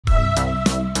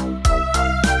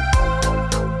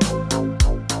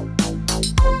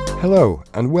Hello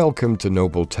and welcome to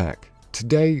Nobul Tech.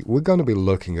 Today we're going to be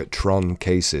looking at Tron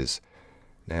cases.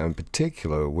 Now in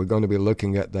particular we're going to be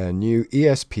looking at their new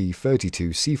ESP32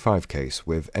 C5 case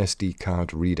with SD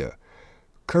card reader.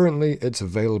 Currently it's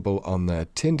available on their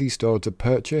Tindy store to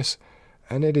purchase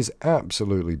and it is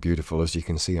absolutely beautiful as you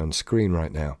can see on screen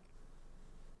right now.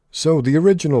 So the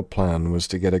original plan was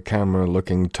to get a camera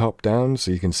looking top down so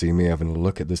you can see me having a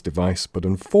look at this device, but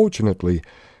unfortunately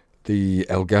the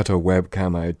Elgato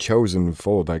webcam I had chosen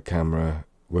for that camera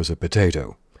was a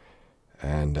potato,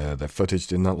 and the footage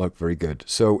did not look very good.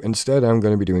 So instead I'm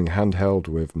going to be doing handheld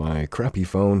with my crappy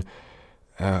phone.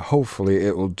 Hopefully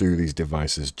it will do these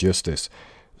devices justice.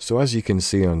 So as you can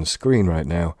see on the screen right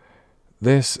now,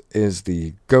 this is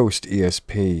the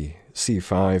GhostESP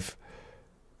C5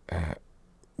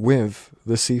 with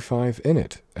the C5 in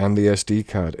it and the SD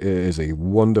card. It is a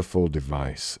wonderful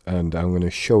device and I'm going to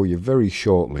show you very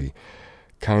shortly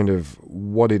kind of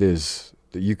what it is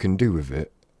that you can do with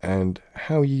it and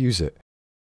how you use it.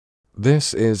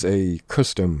 This is a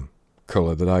custom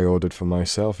color that I ordered for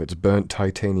myself. It's burnt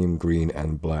titanium green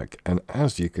and black, and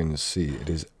as you can see it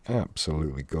is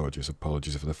absolutely gorgeous.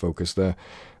 Apologies for the focus there,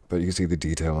 but you can see the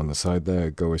detail on the side there.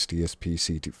 GhostESP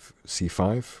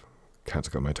C5. Cat's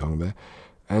got my tongue there.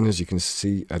 And as you can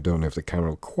see, I don't know if the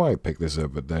camera will quite pick this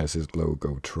up, but there's his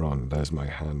logo Tron. There's my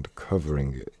hand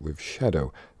covering it with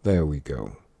shadow. There we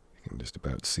go. You can just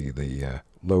about see the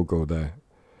logo there.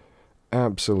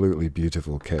 Absolutely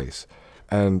beautiful case.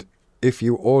 And if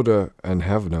you order and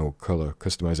have no color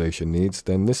customization needs,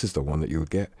 then this is the one that you'll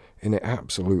get in an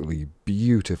absolutely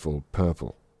beautiful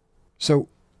purple. So,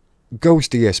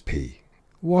 GhostESP,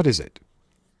 what is it?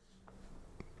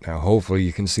 Now hopefully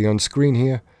you can see on screen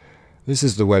here, this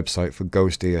is the website for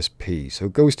GhostESP. So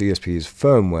GhostESP is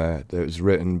firmware that was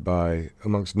written by,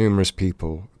 amongst numerous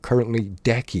people, currently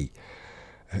Decky,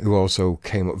 who also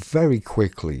came up very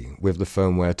quickly with the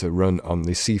firmware to run on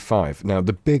the C5. Now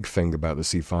the big thing about the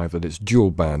C5 that it's dual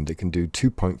band. It can do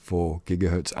 2.4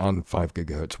 GHz and 5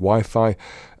 GHz Wi-Fi,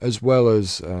 as well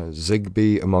as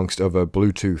Zigbee, amongst other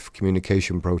Bluetooth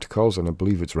communication protocols, and I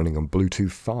believe it's running on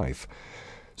Bluetooth 5.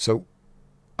 So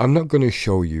I'm not going to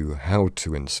show you how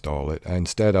to install it.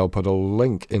 Instead, I'll put a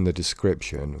link in the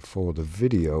description for the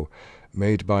video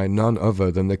made by none other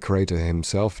than the creator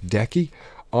himself, Decky,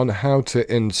 on how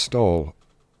to install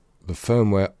the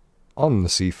firmware on the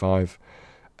C5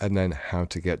 and then how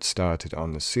to get started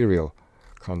on the serial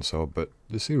console. But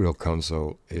the serial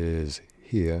console is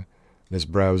here. This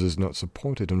browser is not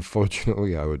supported,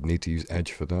 unfortunately. I would need to use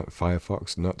Edge for that.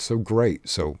 Firefox, not so great.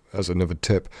 So, as another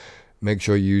tip, make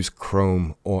sure you use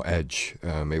Chrome or Edge.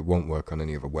 It won't work on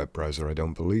any other web browser, I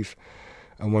don't believe.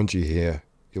 And once you're here,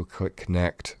 you'll click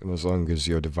connect, and as long as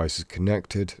your device is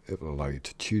connected, it will allow you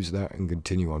to choose that and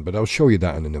continue on. But I'll show you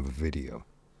that in another video.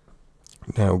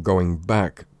 Now going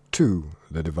back to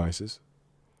the devices,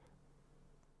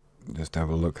 just have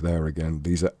a look there again.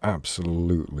 These are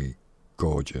absolutely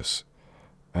gorgeous.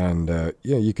 And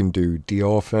yeah, you can do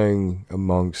deauthing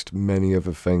amongst many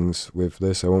other things with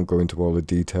this. I won't go into all the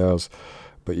details,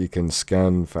 but you can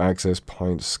scan for access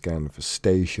points, scan for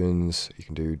stations. You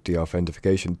can do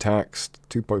de-authentication tags,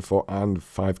 2.4 and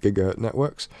 5 GHz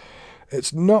networks.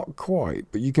 It's not quite,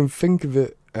 but you can think of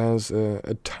it as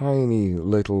a tiny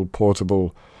little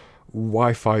portable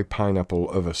Wi-Fi pineapple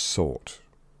of a sort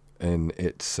in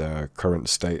its current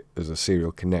state as a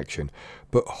serial connection.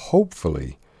 But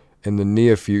hopefully in the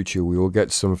near future, we will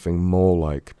get something more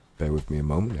like, bear with me a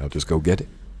moment, I'll just go get it.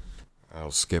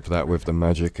 I'll skip that with the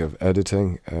magic of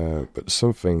editing, but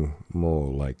something more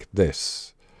like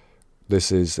this.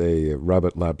 This is a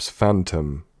Rabbit Labs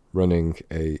Phantom running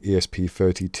a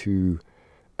ESP32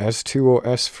 S2 or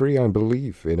S3, I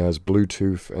believe. It has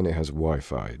Bluetooth and it has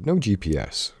Wi-Fi. No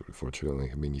GPS, unfortunately.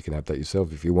 I mean, you can add that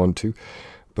yourself if you want to,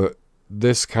 but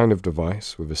this kind of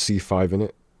device with a C5 in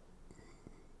it,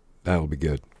 that'll be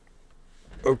good.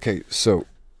 Okay, so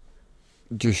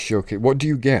just showcase. What do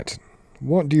you get?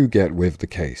 What do you get with the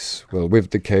case? Well,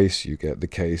 with the case, you get the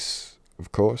case,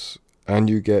 of course, and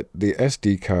you get the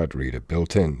SD card reader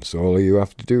built in. So all you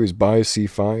have to do is buy a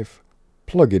C5,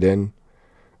 plug it in,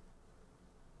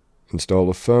 install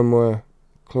the firmware,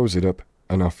 close it up,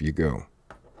 and off you go.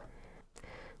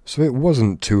 So it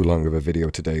wasn't too long of a video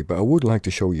today, but I would like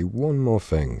to show you one more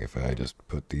thing if I just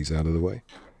put these out of the way.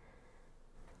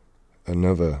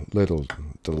 Another little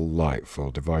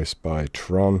delightful device by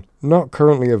Tron, not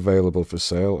currently available for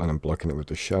sale, and I'm blocking it with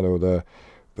the shadow there,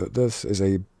 but this is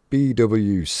a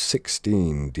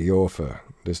BW16 deauth.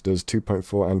 This does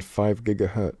 2.4 and 5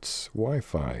 gigahertz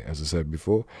Wi-Fi, as I said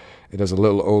before. It has a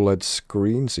little OLED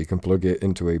screen, so you can plug it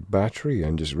into a battery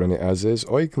and just run it as is,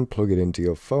 or you can plug it into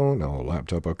your phone or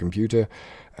laptop or computer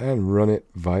and run it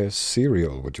via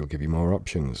serial, which will give you more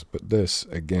options. But this,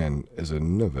 again, is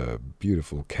another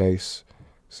beautiful case.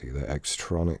 See the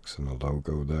Xtronics and the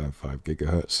logo there, 5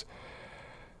 gigahertz.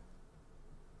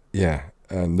 Yeah,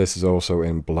 and this is also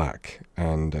in black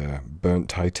and burnt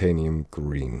titanium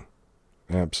green.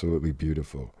 Absolutely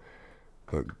beautiful.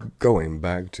 But going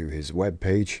back to his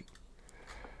webpage,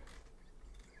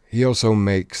 he also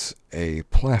makes a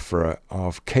plethora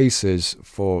of cases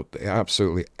for the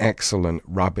absolutely excellent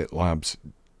Rabbit Labs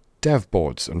dev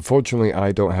boards. Unfortunately,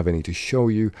 I don't have any to show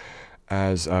you,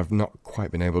 as I've not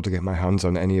quite been able to get my hands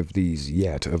on any of these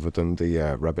yet, other than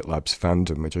the Rabbit Labs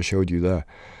Phantom, which I showed you there.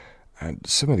 And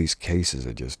some of these cases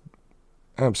are just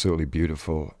absolutely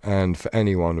beautiful. And for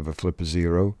anyone with a Flipper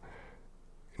Zero,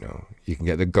 you know, you can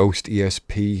get the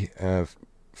GhostESP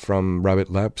from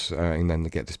Rabbit Labs, and then they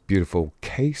get this beautiful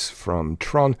case from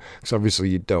Tron, because obviously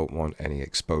you don't want any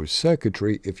exposed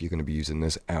circuitry if you're going to be using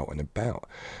this out and about.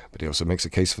 But he also makes a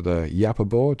case for the Yapper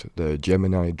board, the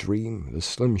Gemini Dream, the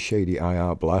Slim Shady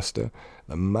IR Blaster,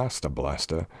 the Master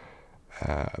Blaster,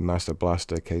 a Master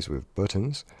Blaster case with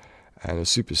buttons, and a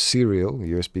super serial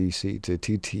USB-C to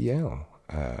TTL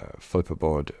flipper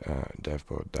board, dev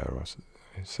board there,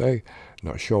 I say.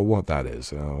 Not sure what that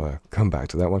is. I'll come back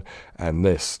to that one. And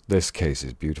this case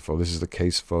is beautiful. This is the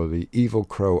case for the Evil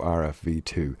Crow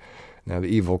RF-V2. Now the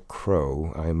Evil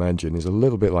Crow, I imagine, is a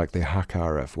little bit like the Hack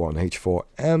RF-1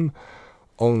 H4M,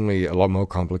 only a lot more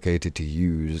complicated to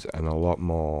use and a lot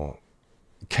more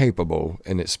capable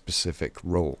in its specific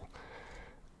role.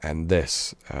 And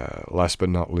this, last but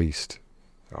not least,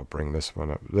 I'll bring this one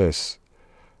up. This,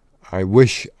 I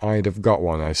wish I'd have got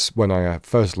one. When I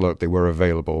first looked, they were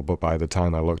available, but by the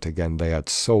time I looked again, they had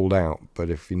sold out. But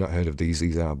if you've not heard of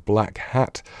these are Black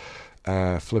Hat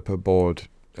Flipper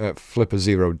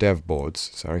Zero dev boards.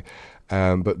 Sorry,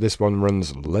 but this one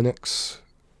runs Linux,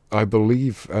 I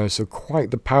believe. So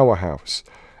quite the powerhouse.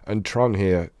 And Tron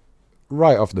here,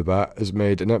 right off the bat, has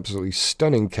made an absolutely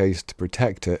stunning case to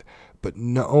protect it. But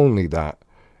not only that,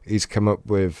 he's come up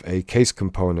with a case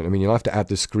component. I mean, you'll have to add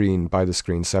the screen, buy the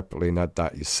screen separately and add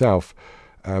that yourself.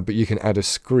 But you can add a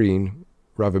screen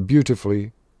rather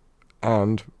beautifully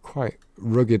and quite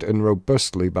rugged and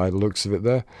robustly, by the looks of it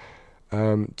there,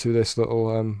 to this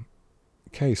little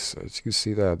case. As you can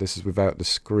see there, this is without the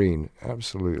screen.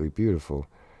 Absolutely beautiful.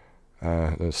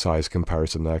 The size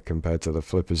comparison there compared to the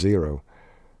Flipper Zero.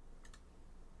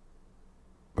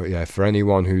 But yeah, for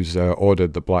anyone who's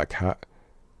ordered the Black Hat,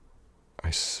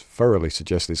 I thoroughly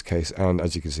suggest this case. And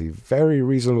as you can see, very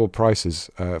reasonable prices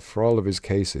for all of his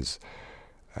cases.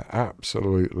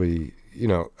 Absolutely, you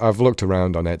know, I've looked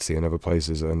around on Etsy and other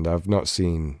places, and I've not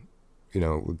seen, you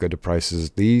know, good prices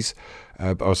as these.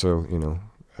 But also, you know,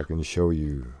 I can show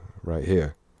you right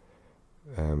here.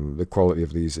 The quality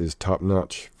of these is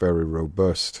top-notch, very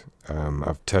robust.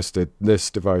 I've tested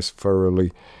this device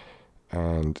thoroughly,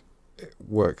 and it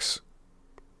works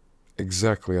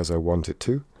exactly as I want it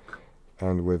to.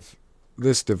 And with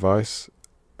this device,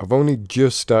 I've only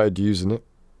just started using it,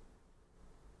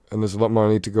 and there's a lot more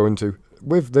I need to go into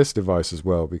with this device as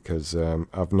well, because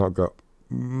I've not got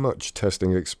much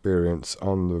testing experience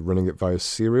on the running it via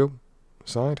serial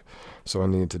side, so I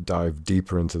need to dive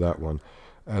deeper into that one.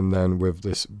 And then with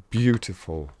this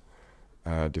beautiful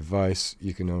device,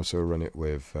 you can also run it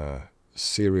with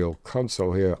serial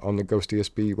console here on the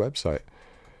GhostESP website.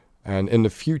 And in the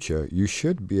future, you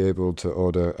should be able to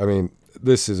order, I mean,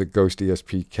 this is a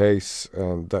GhostESP case,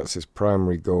 and that's its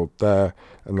primary goal there,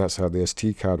 and that's how the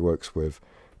SD card works with.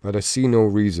 But I see no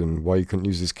reason why you couldn't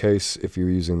use this case if you're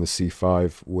using the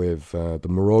C5 with the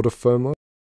Marauder firmware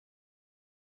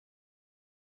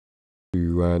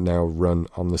to now run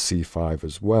on the C5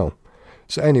 as well.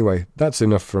 So anyway, that's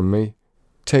enough from me.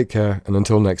 Take care, and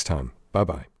until next time,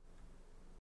 bye-bye.